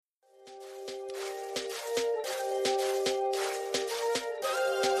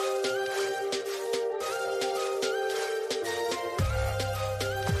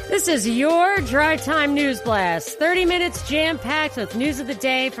This is your Drive Time News Blast. 30 minutes jam-packed with news of the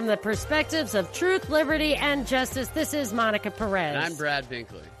day from the perspectives of truth, liberty, and justice. This is Monica Perez. And I'm Brad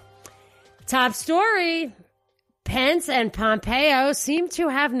Binkley. Top story. Pence and Pompeo seem to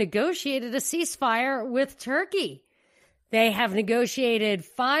have negotiated a ceasefire with Turkey. They have negotiated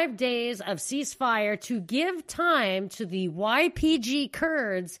 5 days of ceasefire to give time to the YPG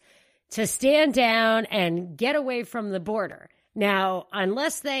Kurds to stand down and get away from the border. Now,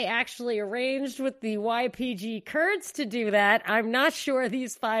 unless they actually arranged with the YPG Kurds to do that, I'm not sure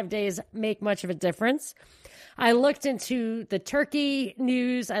these 5 days make much of a difference. I looked into the Turkey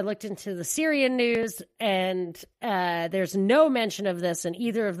news, I looked into the Syrian news, and there's no mention of this in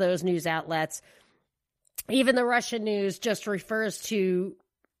either of those news outlets. Even the Russian news just refers to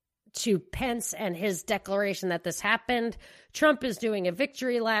Pence and his declaration that this happened. Trump is doing a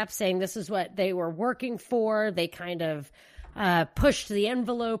victory lap, saying this is what they were working for. They kind of pushed the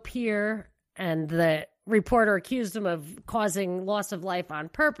envelope here, and the reporter accused him of causing loss of life on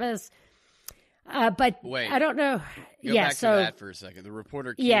purpose. But wait, I don't know. Go back to that for a second. The reporter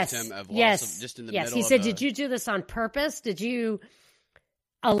accused him of loss of just in the middle of he said, did you do this on purpose? Did you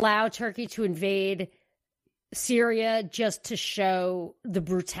allow Turkey to invade Syria just to show the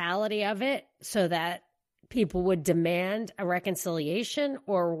brutality of it so that people would demand a reconciliation,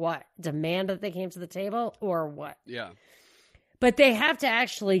 or what? Demand that they came to the table, or what? Yeah. But they have to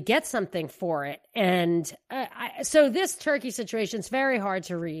actually get something for it. And so this Turkey situation is very hard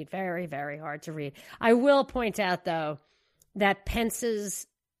to read, very, very hard to read. I will point out, though, that Pence's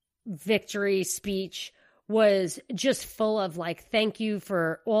victory speech was just full of, like, thank you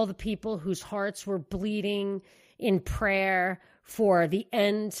for all the people whose hearts were bleeding in prayer for the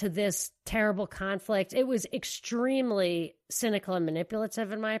end to this terrible conflict. It was extremely cynical and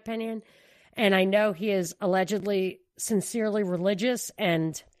manipulative, in my opinion. And I know he is allegedly sincerely religious,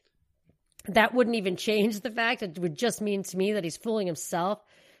 and that wouldn't even change the fact. It would just mean to me that he's fooling himself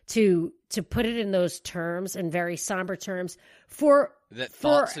to put it in those terms, in very somber terms.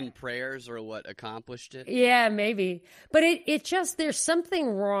 Thoughts and prayers are what accomplished it? Yeah, maybe. But it just, there's something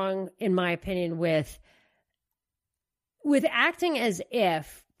wrong, in my opinion, with acting as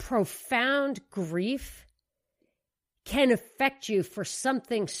if profound grief can affect you for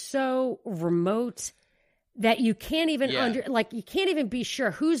something so remote that you can't even you can't even be sure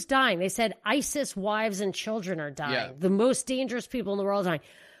who's dying. They said ISIS wives and children are dying. Yeah. The most dangerous people in the world are dying.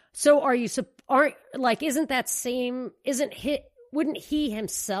 So wouldn't he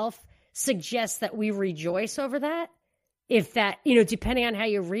himself suggest that we rejoice over that? If that, depending on how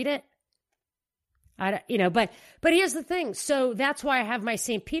you read it. But here's the thing. So that's why I have my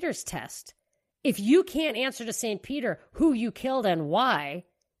St. Peter's test. If you can't answer to St. Peter who you killed and why,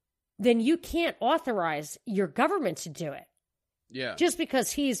 then you can't authorize your government to do it. Yeah. Just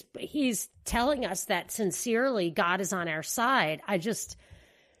because he's telling us that sincerely God is on our side. I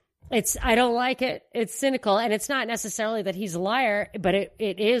don't like it. It's cynical, and it's not necessarily that he's a liar, but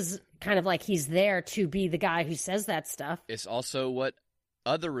it is kind of like he's there to be the guy who says that stuff. It's also what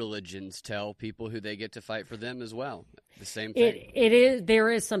other religions tell people who they get to fight for them as well. The same thing.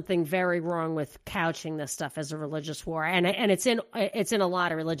 There is something very wrong with couching this stuff as a religious war, and it's in a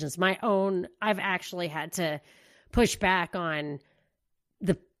lot of religions. My own, I've actually had to push back on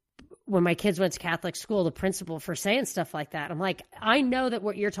when my kids went to Catholic school, the principal for saying stuff like that. I'm like, I know that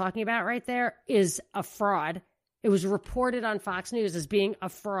what you're talking about right there is a fraud. It was reported on Fox News as being a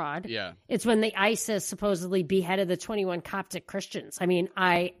fraud. Yeah. It's when the ISIS supposedly beheaded the 21 Coptic Christians. I mean,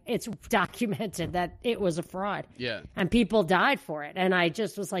 it's documented that it was a fraud. Yeah. And people died for it. And I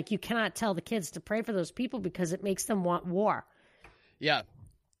just was like, you cannot tell the kids to pray for those people because it makes them want war. Yeah.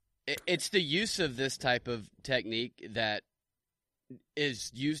 It's the use of this type of technique that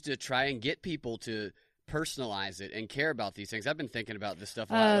is used to try and get people to personalize it and care about these things. I've been thinking about this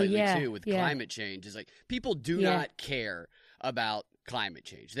stuff a lot lately too with climate change. It's like people do not care about climate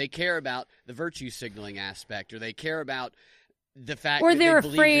change. They care about the virtue signaling aspect, or they care about the fact or that they're they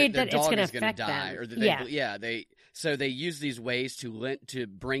afraid that that it's going to die, them. or that so they use these ways to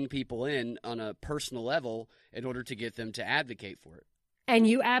bring people in on a personal level in order to get them to advocate for it. And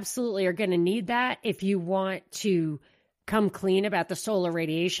you absolutely are going to need that if you want to come clean about the solar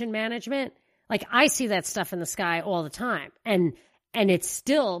radiation management. Like, I see that stuff in the sky all the time. And it's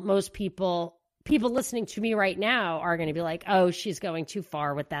still, most people listening to me right now are going to be like, oh, she's going too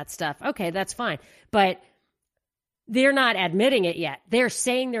far with that stuff. Okay, that's fine. But they're not admitting it yet. They're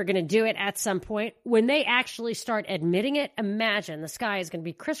saying they're going to do it at some point. When they actually start admitting it, imagine the sky is going to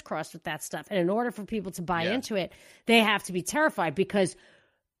be crisscrossed with that stuff. And in order for people to buy into it, they have to be terrified, because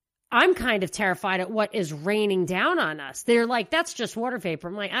I'm kind of terrified at what is raining down on us. They're like, that's just water vapor.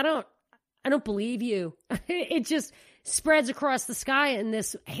 I'm like, I don't believe you. It just spreads across the sky in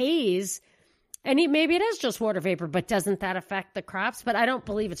this haze. And maybe it is just water vapor, but doesn't that affect the crops? But I don't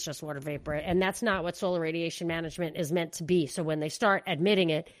believe it's just water vapor. And that's not what solar radiation management is meant to be. So when they start admitting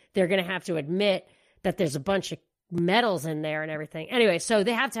it, they're going to have to admit that there's a bunch of metals in there and everything. Anyway, so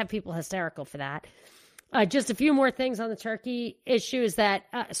they have to have people hysterical for that. Just a few more things on the Turkey issue is that,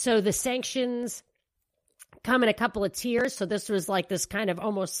 so the sanctions come in a couple of tiers. So this was like this kind of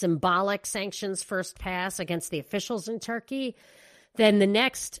almost symbolic sanctions first pass against the officials in Turkey. Then the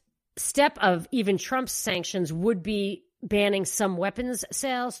next step of even Trump's sanctions would be banning some weapons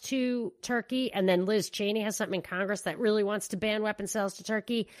sales to Turkey. And then Liz Cheney has something in Congress that really wants to ban weapons sales to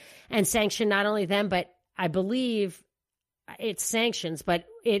Turkey and sanction not only them, but I believe it's sanctions, but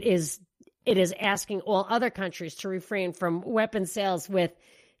it is asking all other countries to refrain from weapon sales with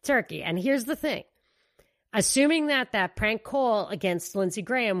Turkey. And here's the thing. Assuming that prank call against Lindsey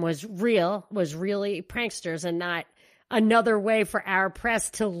Graham was really pranksters and not another way for our press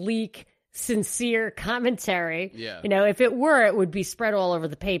to leak sincere commentary. Yeah. If it were, it would be spread all over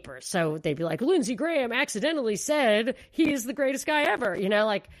the paper. So they'd be like, Lindsey Graham accidentally said he's the greatest guy ever.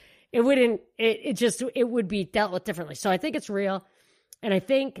 It would be dealt with differently. So I think it's real. And I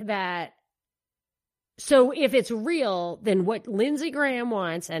think that, so if it's real, then what Lindsey Graham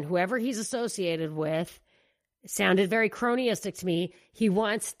wants and whoever he's associated with, it sounded very cronyistic to me. He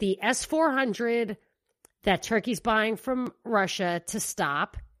wants the S-400 that Turkey's buying from Russia to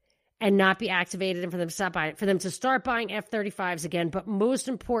stop and not be activated, and for them to stop buying, for them to start buying F-35s again. But most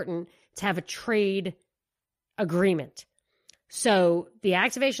important, to have a trade agreement. So the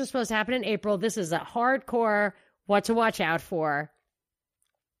activation is supposed to happen in April. This is a hardcore what to watch out for.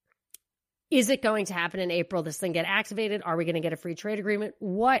 Is it going to happen in April? This thing get activated? Are we going to get a free trade agreement?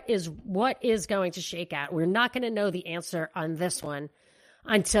 What is going to shake out? We're not going to know the answer on this one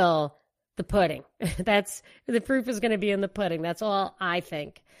until the pudding. That's the proof is going to be in the pudding. That's all I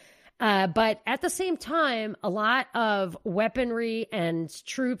think. But at the same time, a lot of weaponry and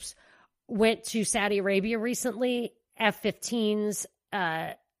troops went to Saudi Arabia recently. F-15s,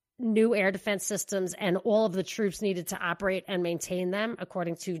 new air defense systems, and all of the troops needed to operate and maintain them,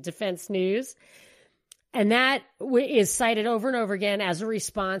 according to Defense News. And that is cited over and over again as a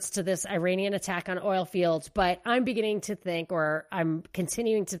response to this Iranian attack on oil fields. But I'm beginning to think, or I'm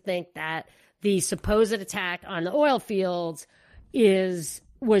continuing to think, that the supposed attack on the oil fields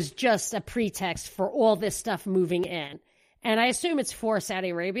was just a pretext for all this stuff moving in. And I assume it's for Saudi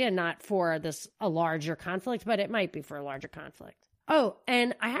Arabia, not for a larger conflict, but it might be for a larger conflict. Oh,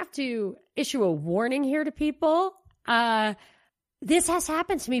 and I have to issue a warning here to people. This has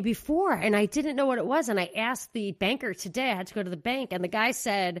happened to me before, and I didn't know what it was. And I asked the banker today. I had to go to the bank, and the guy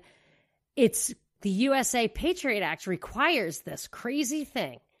said it's the USA Patriot Act requires this crazy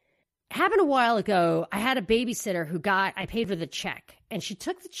thing. It happened a while ago. I had a babysitter I paid for the check, and she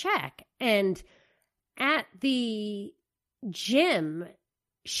took the check, and at the gym,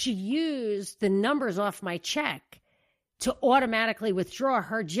 she used the numbers off my check to automatically withdraw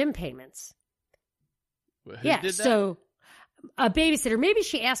her gym payments. Who did that? So a babysitter, maybe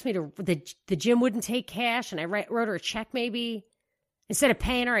she asked me the gym wouldn't take cash, and I wrote her a check maybe. Instead of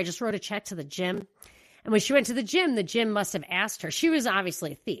paying her, I just wrote a check to the gym. And when she went to the gym must have asked her. She was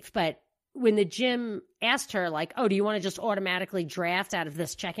obviously a thief, but when the gym asked her, like, oh, do you want to just automatically draft out of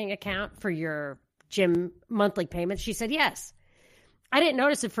this checking account for your gym monthly payments? She said yes. I didn't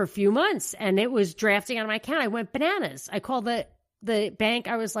notice it for a few months, and it was drafting out of my account. I went bananas. I called the bank.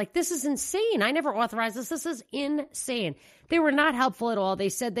 I was like, this is insane. I never authorized this. This is insane. They were not helpful at all. They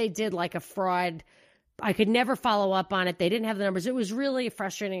said they did like a fraud. I could never follow up on it. They didn't have the numbers. It was really a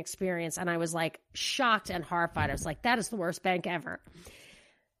frustrating experience, and I was like shocked and horrified. I was like, that is the worst bank ever.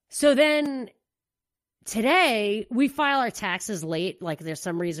 So then today, we file our taxes late. Like, there's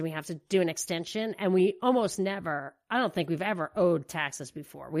some reason we have to do an extension, and we almost never, I don't think we've ever owed taxes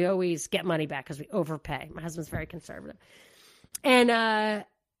before. We always get money back because we overpay. My husband's very conservative. And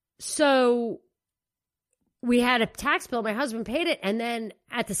so we had a tax bill. My husband paid it, and then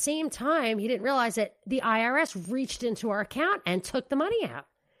at the same time, he didn't realize that the IRS reached into our account and took the money out.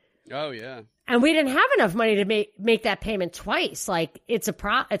 Oh, yeah. And we didn't have enough money to make that payment twice. Like, it's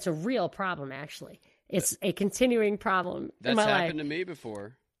a real problem, actually. It's a continuing problem in my life. That's happened to me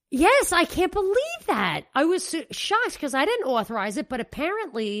before. Yes, I can't believe that. I was so shocked because I didn't authorize it, but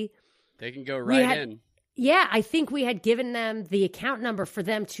apparently they can go right in. Yeah, I think we had given them the account number for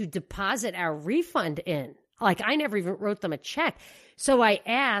them to deposit our refund in. Like, I never even wrote them a check. So I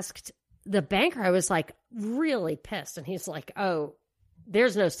asked the banker, I was like really pissed. And he's like, oh,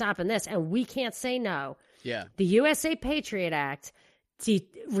 there's no stopping this, and we can't say no. Yeah. The USA Patriot Act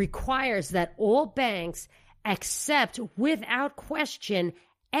requires that all banks accept without question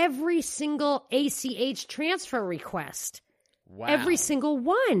every single ACH transfer request. Wow. Every single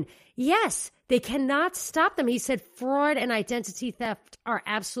one. Yes, they cannot stop them. He said fraud and identity theft are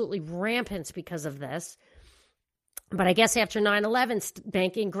absolutely rampant because of this. But I guess after 9/11,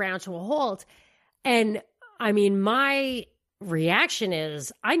 banking ground to a halt. And I mean, my reaction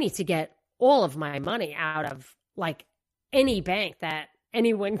is I need to get all of my money out of like any bank that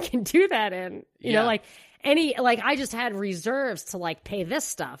anyone can do that in. You know, like I just had reserves to like pay this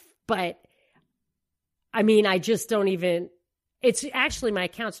stuff. But I mean, I just don't even, it's actually my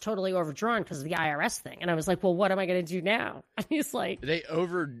account's totally overdrawn because of the IRS thing. And I was like, well, what am I going to do now? And he's like, they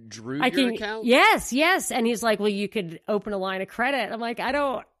overdrew your account? Yes. And he's like, well, you could open a line of credit. I'm like, I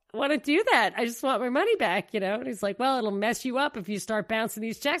don't want to do that. I just want my money back, you know? And he's like, well, it'll mess you up if you start bouncing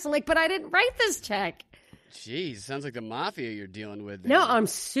these checks. I'm like, but I didn't write this check. Jeez, sounds like the mafia you're dealing with there. No, I'm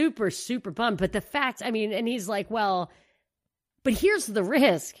super, super bummed. But the fact, I mean, and he's like, well, but here's the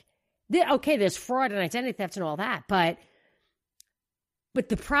risk. Okay, there's fraud and identity theft and all that. But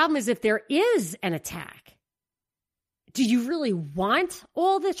the problem is if there is an attack, do you really want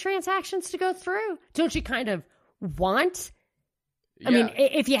all the transactions to go through? Don't you kind of want? Yeah. I mean,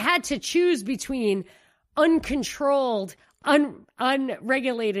 if you had to choose between uncontrolled,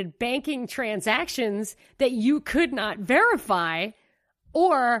 unregulated banking transactions that you could not verify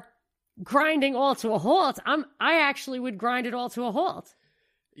or grinding all to a halt, I actually would grind it all to a halt.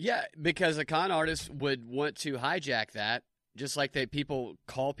 Yeah, because a con artist would want to hijack that, just like people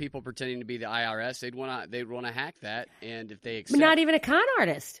call people pretending to be the IRS. They'd want to hack that, and if they accept, but not even a con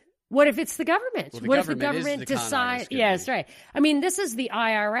artist. What if it's the government? Well, what if the government decides? Yeah, that's right. I mean, this is the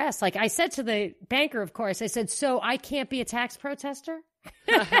IRS. Like I said to the banker, of course, I said, so I can't be a tax protester?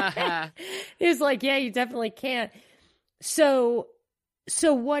 He was like, yeah, you definitely can't. So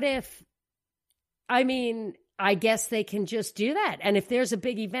what if, I mean, I guess they can just do that. And if there's a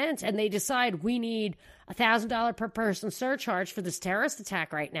big event and they decide we need $1,000 per person surcharge for this terrorist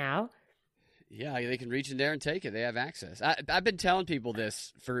attack right now. Yeah, they can reach in there and take it. They have access. I've been telling people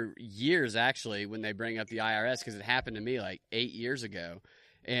this for years, actually, when they bring up the IRS, because it happened to me like 8 years ago.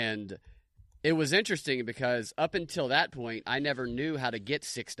 And it was interesting because up until that point, I never knew how to get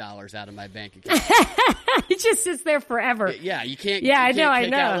 $6 out of my bank account. It just sits there forever. Yeah, you can't. Yeah, you I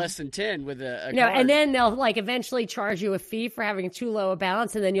can't know. take out less than 10 with a no, card. and then they'll like eventually charge you a fee for having too low a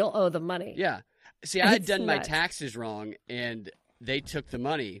balance, and then you'll owe the money. Yeah. See, I had done my nuts. taxes wrong, and they took the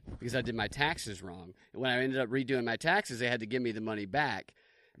money because I did my taxes wrong. When I ended up redoing my taxes, they had to give me the money back.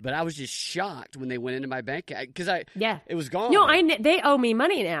 But I was just shocked when they went into my bank because it was gone. No, they owe me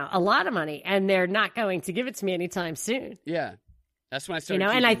money now, a lot of money, and they're not going to give it to me anytime soon. Yeah, that's when I started.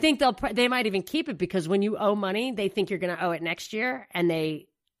 And I think they might even keep it because when you owe money, they think you're going to owe it next year, and they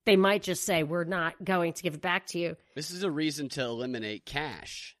might just say we're not going to give it back to you. This is a reason to eliminate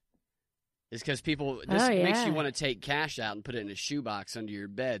cash. It's because makes you want to take cash out and put it in a shoebox under your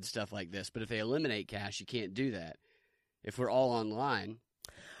bed, stuff like this. But if they eliminate cash, you can't do that. If we're all online.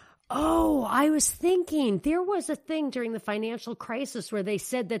 Oh, I was thinking there was a thing during the financial crisis where they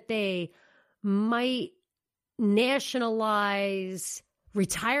said that they might nationalize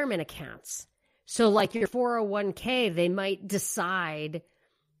retirement accounts. So like your 401k, they might decide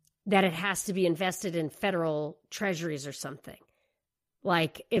that it has to be invested in federal treasuries or something.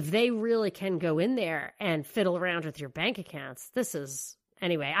 Like, if they really can go in there and fiddle around with your bank accounts,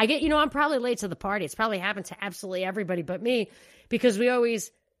 anyway, I'm probably late to the party. It's probably happened to absolutely everybody but me because we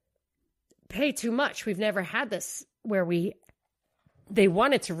always pay too much. We've never had this where they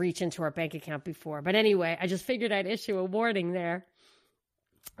wanted to reach into our bank account before. But anyway, I just figured I'd issue a warning there.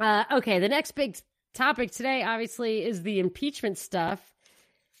 Okay, the next big topic today, obviously, is the impeachment stuff.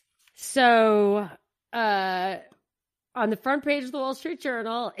 So, on the front page of the Wall Street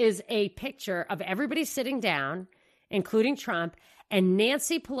Journal is a picture of everybody sitting down, including Trump, and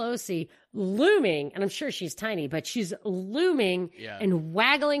Nancy Pelosi looming, and I'm sure she's tiny, but she's looming and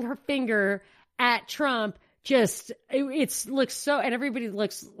waggling her finger at Trump. It looks so, and everybody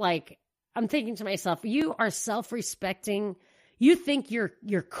looks like, I'm thinking to myself, you are self-respecting. You think you're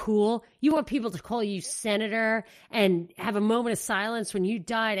cool. You want people to call you senator and have a moment of silence when you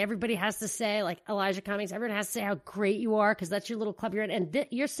died. Everybody has to say, like Elijah Cummings, everyone has to say how great you are because that's your little club you're in. And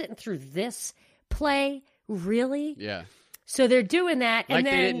you're sitting through this play? Really? Yeah. So they're doing that. Like and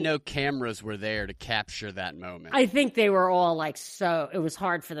then, they didn't know cameras were there to capture that moment. I think they were all like, so it was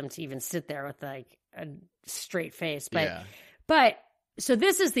hard for them to even sit there with like a straight face. But so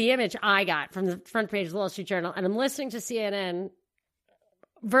this is the image I got from the front page of the Wall Street Journal, and I'm listening to CNN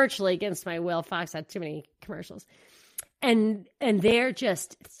virtually against my will. Fox had too many commercials. And they're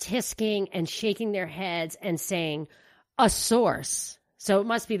just tisking and shaking their heads and saying, a source. So it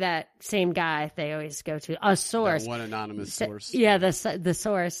must be that same guy they always go to, a source. That one anonymous source. Yeah, the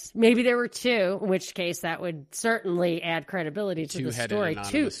source. Maybe there were two, in which case that would certainly add credibility to the story.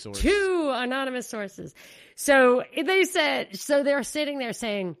 Two anonymous sources. So they said, so they're sitting there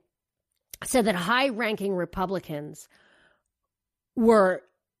said that high-ranking Republicans were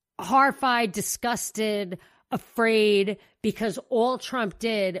horrified, disgusted, afraid, because all Trump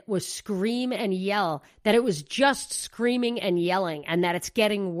did was scream and yell, that it was just screaming and yelling, and that it's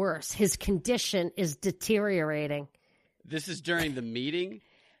getting worse. His condition is deteriorating. This is during the meeting?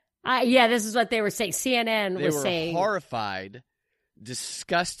 Yeah, this is what they were saying. CNN was saying. They were horrified,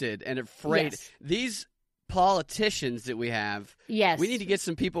 disgusted, and afraid. Yes. These politicians that we have, yes, we need to get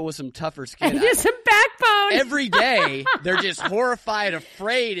some people with some tougher skin. And some backbone. Every day, they're just horrified,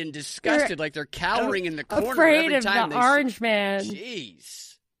 afraid, and disgusted, like they're cowering in the corner afraid every of time the orange man.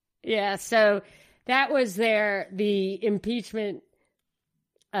 Jeez. Yeah, so that was the impeachment,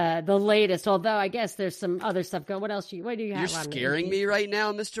 the latest. Although I guess there's some other stuff going. What do you have? You're on scaring me right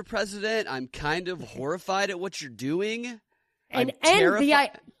now, Mr. President. I'm kind of horrified at what you're doing. And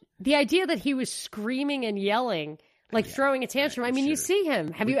the idea that he was screaming and yelling, like throwing a tantrum. I mean, you see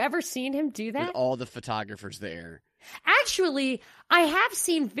him. Have you ever seen him do that? With all the photographers there. Actually, I have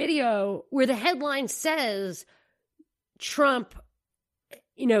seen video where the headline says Trump,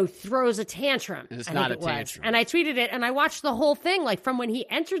 throws a tantrum. And it's not a tantrum. And I tweeted it, and I watched the whole thing, like from when he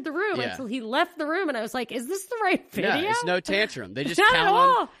entered the room until he left the room, and I was like, is this the right video? Yeah, it's no tantrum. They just Not count at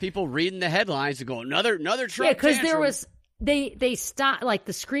all. on people reading the headlines and go, another Trump Yeah, because tantrum. there was... They stopped, like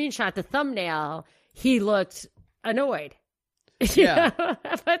the screenshot, the thumbnail, he looked annoyed. Yeah.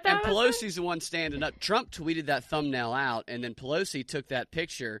 And Pelosi's the one standing up. Trump tweeted that thumbnail out, and then Pelosi took that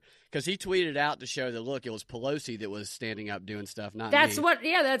picture because he tweeted out to show that, look, it was Pelosi that was standing up doing stuff, not me.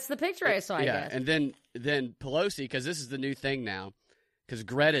 That's the picture I saw, I guess. And then Pelosi, because this is the new thing now, because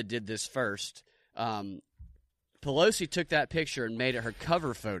Greta did this first, Pelosi took that picture and made it her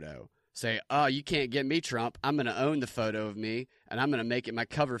cover photo. Say, oh, you can't get me, Trump. I'm going to own the photo of me, and I'm going to make it my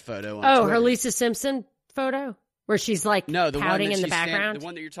cover photo on Twitter. Her Lisa Simpson photo? Where she's like pouting in the background? The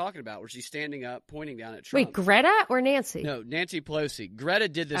one that you're talking about, where she's standing up, pointing down at Trump. Wait, Greta or Nancy? No, Nancy Pelosi. Greta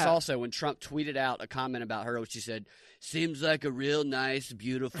did this also when Trump tweeted out a comment about her, which she said, seems like a real nice,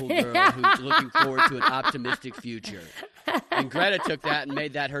 beautiful girl who's looking forward to an optimistic future. And Greta took that and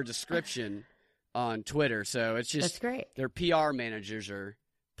made that her description on Twitter. So it's just... That's great. Their PR managers are...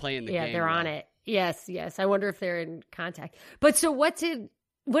 playing the game. Yeah, they're on it. Yes. I wonder if they're in contact. But so what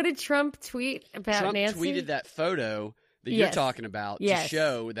did Trump tweet about Nancy? Trump tweeted that photo that you're talking about to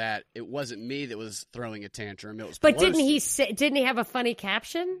show that it wasn't me that was throwing a tantrum. It was Pelosi. But didn't he have a funny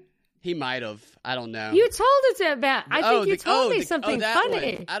caption? He might have. I don't know. You told it about. I think you told me something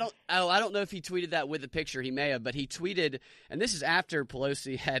funny. I don't know if he tweeted that with the picture. He may have, but he tweeted, and this is after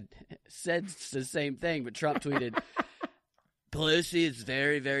Pelosi had said the same thing. But Trump tweeted, Pelosi is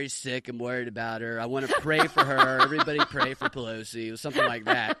very, very sick. I'm worried about her. I want to pray for her. Everybody pray for Pelosi. It was something like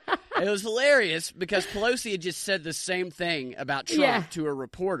that. It was hilarious because Pelosi had just said the same thing about Trump to a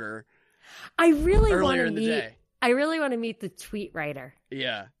reporter. I really earlier in the day. I really want to meet the tweet writer.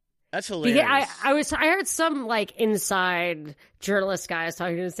 Yeah, that's hilarious. I heard some like inside journalist guy was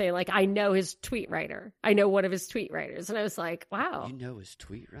talking to him saying like, I know his tweet writer. I know one of his tweet writers, and I was like, wow. You know his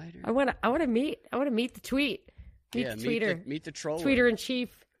tweet writer? I want to meet the tweet. Meet the tweeter. Meet the troller. Tweeter in chief.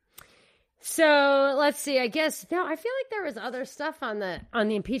 So let's see. I guess I feel like there was other stuff on the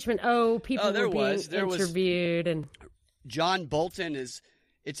impeachment. People were being interviewed, and John Bolton is.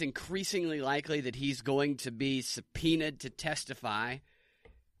 It's increasingly likely that he's going to be subpoenaed to testify.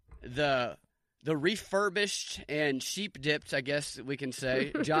 The refurbished and sheep dipped, I guess we can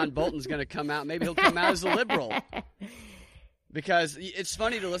say, John Bolton's going to come out. Maybe he'll come out as a liberal. Because it's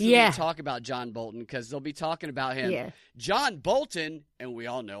funny to listen to them talk about John Bolton because they'll be talking about him. Yeah. John Bolton, and we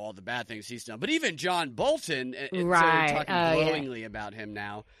all know all the bad things he's done, but even John Bolton, so they're talking glowingly about him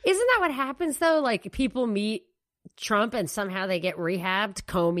now. Isn't that what happens, though? Like, people meet Trump and somehow they get rehabbed?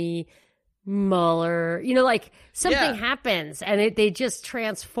 Comey, Mueller, like something happens and they just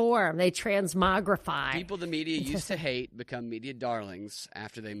transform. They transmogrify. People the media used to hate become media darlings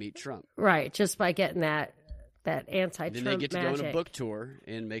after they meet Trump. Right, just by getting that anti-Trump then they get to magic. go on a book tour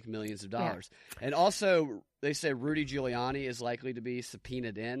and make millions of dollars. Yeah. And also, they say Rudy Giuliani is likely to be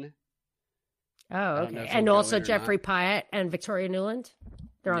subpoenaed in. Oh, okay. And also Jeffrey Pyatt and Victoria Nuland?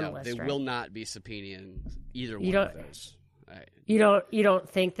 They're on the list, they will not be subpoenaing either one of those. You don't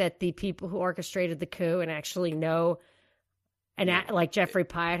think that the people who orchestrated the coup and actually know And like Jeffrey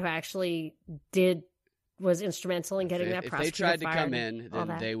Pyatt, who actually was instrumental in getting that prosecutor If they tried to fired come in,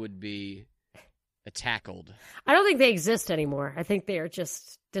 then they would be tackled. I don't think they exist anymore. I think they are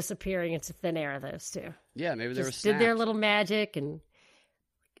just disappearing into thin air, those two. Yeah, maybe they just did their little magic and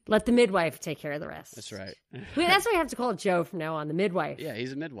let the midwife take care of the rest. That's right. That's why I have to call Joe from now on, the midwife. Yeah,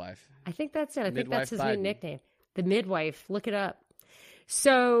 he's a midwife. I think that's it. I think that's his Biden. new nickname. The midwife. Look it up.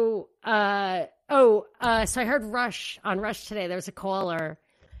 So, so I heard Rush today. There was a caller.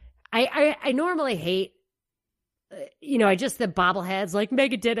 I normally hate, the bobbleheads like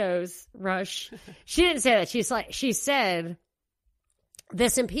mega dittos. Rush. She didn't say that. She said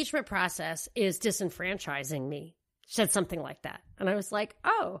this impeachment process is disenfranchising me. She said something like that, and I was like,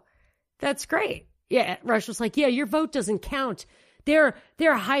 oh, that's great. Yeah, Rush was like, yeah, your vote doesn't count. They're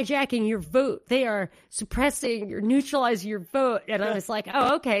hijacking your vote. They are suppressing or neutralizing your vote. And I was like,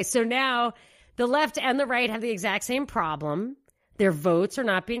 oh, okay. So now the left and the right have the exact same problem. Their votes are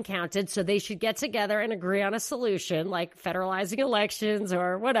not being counted. So they should get together and agree on a solution like federalizing elections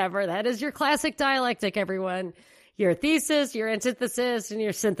or whatever. That is your classic dialectic, everyone. Your thesis, your antithesis, and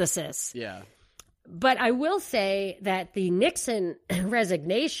your synthesis. Yeah. But I will say that the Nixon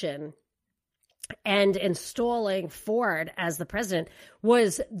resignation and installing Ford as the president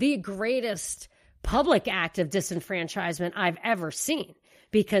was the greatest public act of disenfranchisement I've ever seen,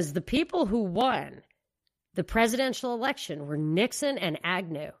 because the people who won the presidential election were Nixon and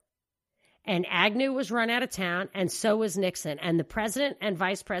Agnew. And Agnew was run out of town, and so was Nixon. And the president and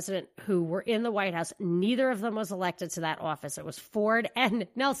vice president who were in the White House, neither of them was elected to that office. It was Ford and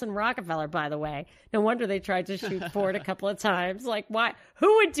Nelson Rockefeller, by the way. No wonder they tried to shoot Ford a couple of times. Like, why?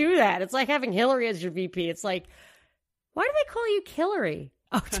 Who would do that? It's like having Hillary as your VP. It's like, why do they call you Hillary?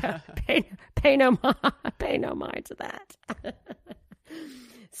 Oh, pay no mind to that.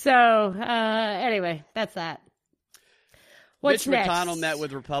 So, anyway, that's that. What's Mitch next? McConnell met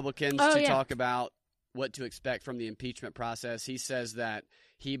with Republicans to talk about what to expect from the impeachment process. He says that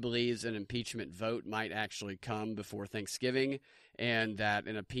he believes an impeachment vote might actually come before Thanksgiving, and that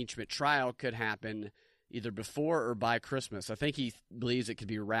an impeachment trial could happen either before or by Christmas. I think he believes it could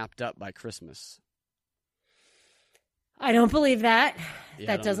be wrapped up by Christmas. I don't believe that. Yeah,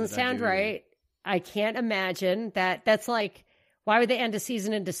 that doesn't sound right. I can't imagine that. That's like, why would they end a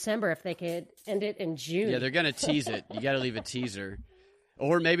season in December if they could end it in June? Yeah, they're going to tease it. You got to leave a teaser.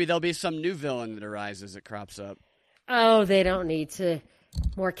 Or maybe there'll be some new villain that arises that crops up. Oh, they don't need to.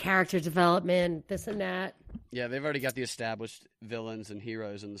 More character development, this and that. Yeah, they've already got the established villains and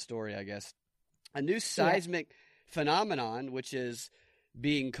heroes in the story, I guess. A new seismic phenomenon, which is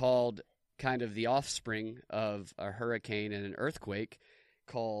being called kind of the offspring of a hurricane and an earthquake,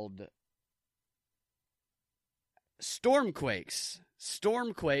 called Stormquakes.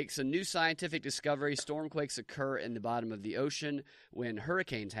 Stormquakes, a new scientific discovery. Stormquakes occur in the bottom of the ocean when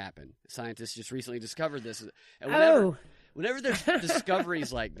hurricanes happen. Scientists just recently discovered this. And whenever there's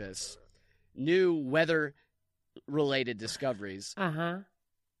discoveries like this, new weather-related discoveries,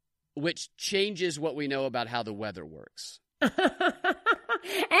 which changes what we know about how the weather works.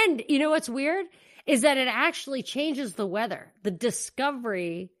 And you know what's weird? Is that it actually changes the weather. The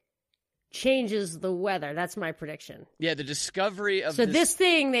discovery changes the weather. That's my prediction. Yeah, the discovery of this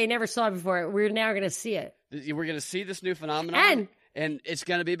thing they never saw before, we're now going to see it. We're going to see this new phenomenon. And it's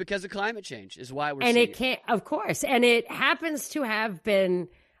going to be because of climate change is why we're seeing it. And it can't, of course. And it happens to have been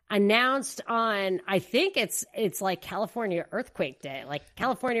announced on, I think it's like California Earthquake Day. Like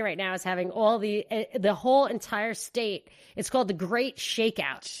California right now is having all the whole entire state. It's called the Great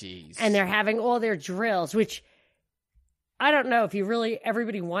Shakeout. Jeez. And they're having all their drills, which I don't know if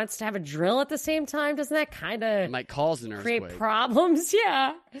everybody wants to have a drill at the same time. Doesn't that kind of might cause an earthquake? Create problems?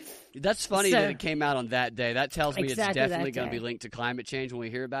 Yeah. That's funny that it came out on that day. That tells me exactly it's definitely going to be linked to climate change when we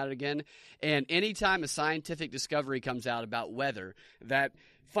hear about it again. And anytime a scientific discovery comes out about weather that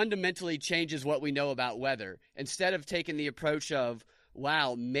fundamentally changes what we know about weather, instead of taking the approach of,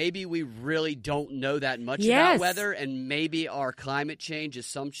 wow, maybe we really don't know that much about weather and maybe our climate change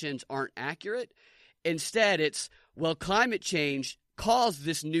assumptions aren't accurate, instead it's, well, climate change caused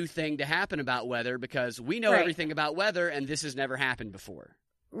this new thing to happen about weather because we know everything about weather and this has never happened before.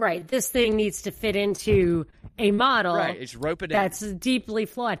 Right. This thing needs to fit into a model it's rope it in. That's deeply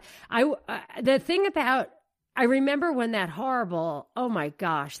flawed. The thing about, I remember when that horrible, oh my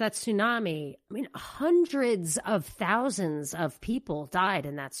gosh, that tsunami, I mean, hundreds of thousands of people died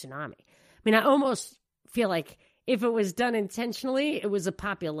in that tsunami. I mean, I almost feel like if it was done intentionally, it was a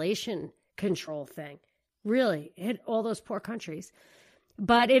population control thing. Really, it hit all those poor countries.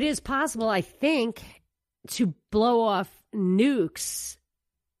 But it is possible, I think, to blow off nukes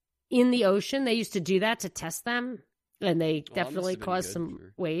in the ocean. They used to do that to test them and they Well, that definitely must have been caused good some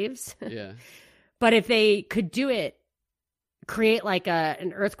for- waves. Yeah. But if they could do it, create like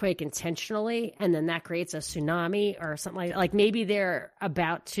an earthquake intentionally, and then that creates a tsunami or something like maybe they're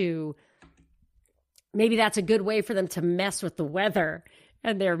about to, maybe that's a good way for them to mess with the weather,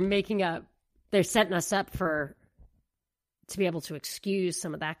 and they're setting us up to be able to excuse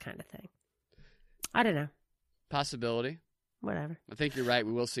some of that kind of thing. I don't know. Possibility. Whatever. I think you're right.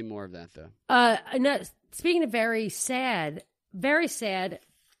 We will see more of that, though. No, speaking of very sad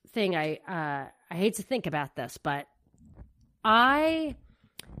thing, I hate to think about this, but I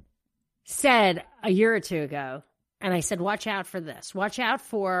said a year or two ago, and I said, watch out for this. Watch out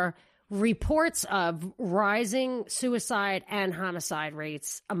for reports of rising suicide and homicide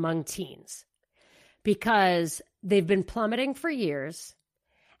rates among teens, because they've been plummeting for years,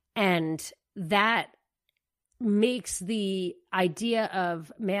 and that makes the idea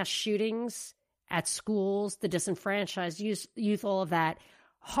of mass shootings at schools, the disenfranchised youth, all of that,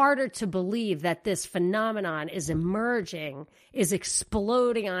 harder to believe that this phenomenon is emerging, is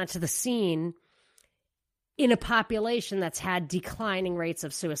exploding onto the scene in a population that's had declining rates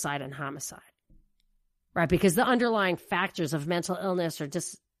of suicide and homicide, right? Because the underlying factors of mental illness or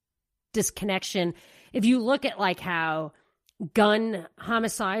disconnection, if you look at like how gun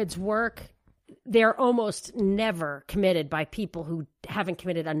homicides work, they're almost never committed by people who haven't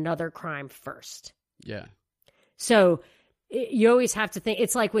committed another crime first. Yeah. So you always have to think,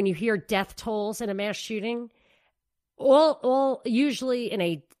 it's like when you hear death tolls in a mass shooting, all usually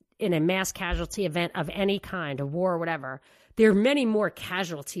in a mass casualty event of any kind, a war or whatever, there are many more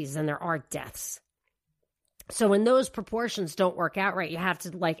casualties than there are deaths. So when those proportions don't work out right, you have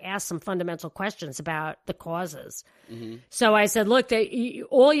to like ask some fundamental questions about the causes. Mm-hmm. So I said, look,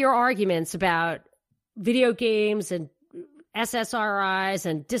 all your arguments about video games and SSRIs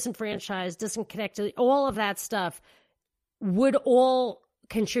and disenfranchised, disconnected, all of that stuff would all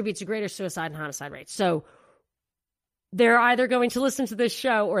contribute to greater suicide and homicide rates. So they're either going to listen to this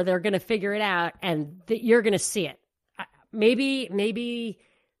show or they're going to figure it out, and you're going to see it. Maybe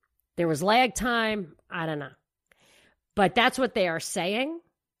there was lag time. I don't know. But that's what they are saying.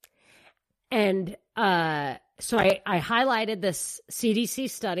 And so I highlighted this CDC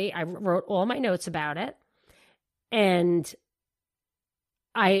study. I wrote all my notes about it. And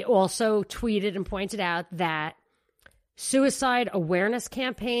I also tweeted and pointed out that suicide awareness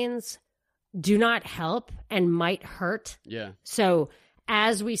campaigns do not help and might hurt. Yeah. So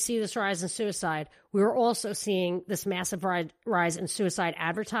as we see this rise in suicide, we're also seeing this massive rise in suicide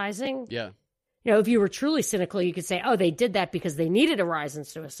advertising. Yeah. You know, if you were truly cynical, you could say, oh, they did that because they needed a rise in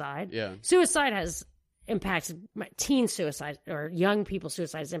suicide. Yeah. Suicide has impacted teen suicide, or young people's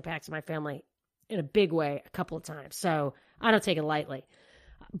suicide has impacted my family in a big way a couple of times. So I don't take it lightly.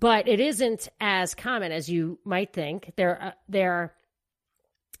 But it isn't as common as you might think. The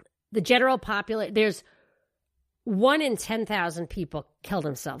general population, there's 1 in 10,000 people kill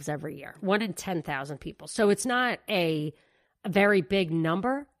themselves every year. 1 in 10,000 people. So it's not a very big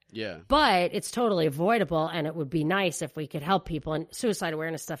number. Yeah. But it's totally avoidable, and it would be nice if we could help people. And suicide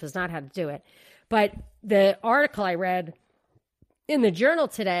awareness stuff is not how to do it. But the article I read in the Journal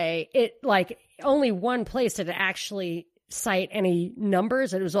today, it like only one place did it actually cite any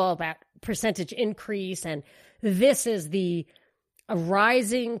numbers. It was all about percentage increase, and this is a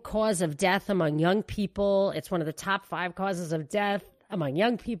rising cause of death among young people. It's one of the top 5 causes of death among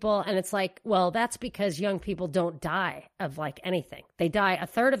young people. And it's like, well, that's because young people don't die of like anything. They die. A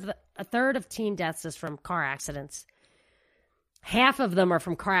third of teen deaths is from car accidents. Half of them are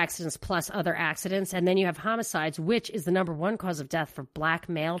from car accidents plus other accidents. And then you have homicides, which is the number 1 cause of death for Black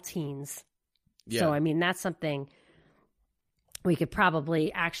male teens. Yeah. So, I mean, that's something we could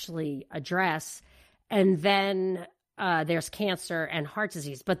probably actually address. And then there's cancer and heart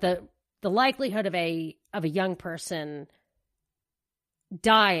disease. But the likelihood of a young person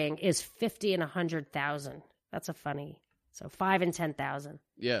dying is 50 in 100,000. That's a funny. So 5 in 10,000.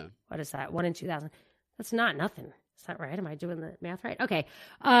 Yeah. What is that? 1 in 2,000. That's not nothing. Is that right? Am I doing the math right? Okay.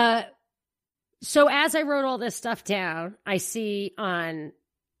 So as I wrote all this stuff down, I see on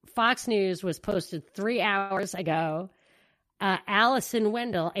Fox News was posted 3 hours ago. Allison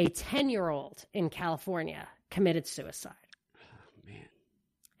Wendell, a 10-year-old in California, committed suicide. Oh, man.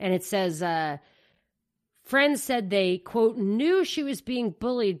 And it says, friends said they, quote, knew she was being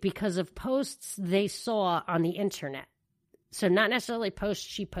bullied because of posts they saw on the internet. So not necessarily posts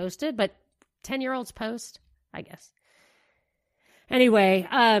she posted, but 10-year-olds post, I guess. Anyway,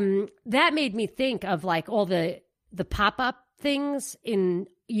 that made me think of like all the pop-up things in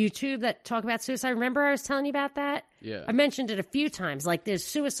YouTube that talk about suicide. Remember I was telling you about that? Yeah. I mentioned it a few times. Like there's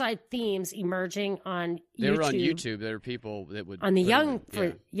suicide themes emerging on YouTube. They were on YouTube. There are people that would... On the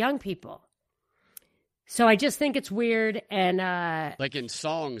young people. So I just think it's weird and... like in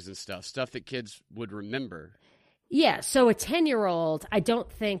songs and stuff that kids would remember. Yeah, so a 10-year-old I don't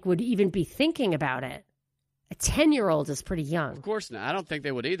think would even be thinking about it. A 10-year-old is pretty young. Of course not. I don't think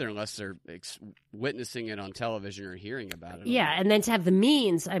they would either unless they're witnessing it on television or hearing about it. Yeah, and then to have the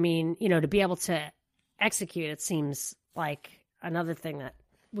means, I mean, to be able to execute it seems like another thing that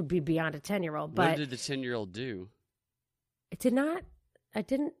would be beyond a 10-year-old. But what did the 10-year-old do? It did not. I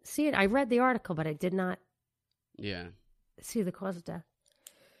didn't see it. I read the article, but I did not see the cause of death.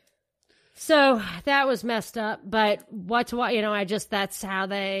 So that was messed up. But that's how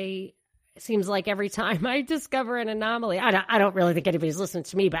they... It seems like every time I discover an anomaly, I don't really think anybody's listening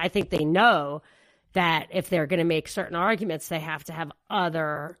to me, but I think they know that if they're going to make certain arguments, they have to have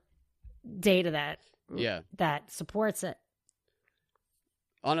other data that supports it.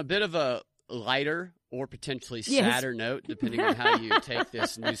 On a bit of a lighter or potentially sadder note, depending on how you take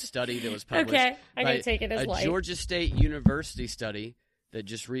this new study that was published. Okay, I'm going to take it as light. A Georgia State University study that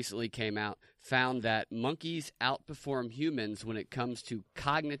just recently came out found that monkeys outperform humans when it comes to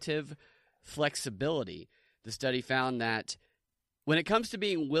cognitive flexibility. The study found that when it comes to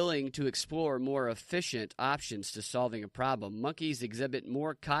being willing to explore more efficient options to solving a problem, monkeys exhibit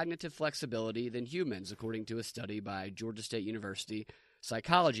more cognitive flexibility than humans, according to a study by Georgia State University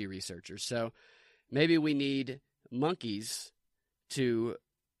psychology researchers. So maybe we need monkeys to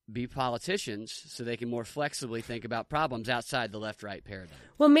be politicians so they can more flexibly think about problems outside the left-right paradigm.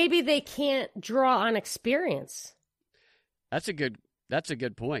 Well, maybe they can't draw on experience. That's a good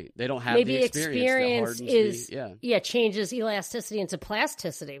point. They don't have the experience that hardens changes elasticity into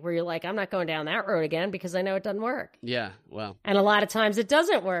plasticity, where you're like, I'm not going down that road again because I know it doesn't work. Yeah, well. And a lot of times it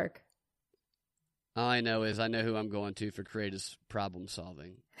doesn't work. All I know is I know who I'm going to for creative problem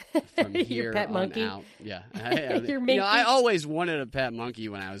solving from here Your pet on monkey? out. Yeah. I always wanted a pet monkey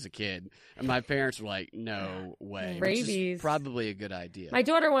when I was a kid. And my parents were like, no way. Rabies. Which is probably a good idea. My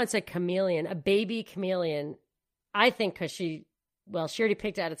daughter wants a chameleon, a baby chameleon. I think because she already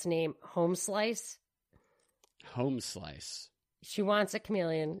picked out its name, Home Slice. Home Slice. She wants a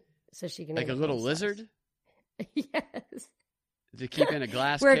chameleon so she can like a little lizard? Yes. To keep in a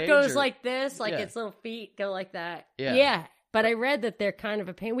glass where cage? It goes like this, like its little feet go like that. Yeah. But I read that they're kind of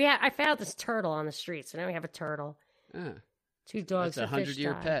a pain. I found this turtle on the street, so now we have a turtle. 2 dogs. That's a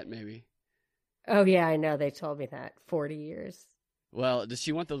 100-year pet, maybe. Oh, yeah, I know. They told me that. 40 years. Well, does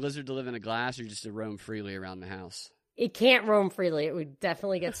she want the lizard to live in a glass or just to roam freely around the house? It can't roam freely. It would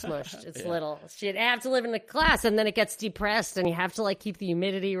definitely get smushed. It's little. She'd have to live in the glass, and then it gets depressed, and you have to keep the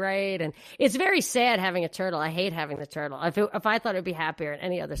humidity right. And it's very sad having a turtle. I hate having the turtle. If I thought it would be happier in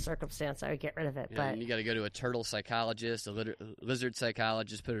any other circumstance, I would get rid of it. Yeah, but and you got to go to a turtle psychologist, a lizard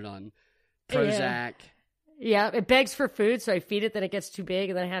psychologist, put it on Prozac. Yeah, it begs for food, so I feed it, then it gets too big,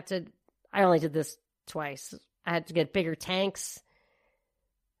 and then I only did this twice. I had to get bigger tanks.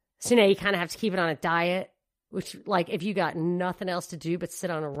 So now you kind of have to keep it on a diet. Which, if you got nothing else to do but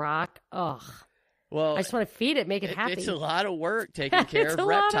sit on a rock, ugh. Well, I just want to feed it, make it happy. It's a lot of work taking care of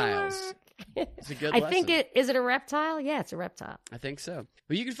reptiles. It's a good lesson. I think is it a reptile? Yeah, it's a reptile. I think so.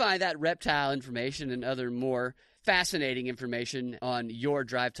 Well, you can find that reptile information and other more fascinating information on your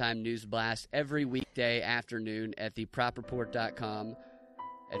Drive Time News Blast every weekday afternoon at thepropreport.com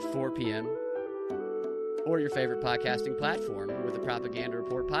at 4 p.m. or your favorite podcasting platform with the Propaganda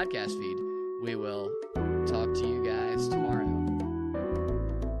Report podcast feed. We will talk to you guys tomorrow.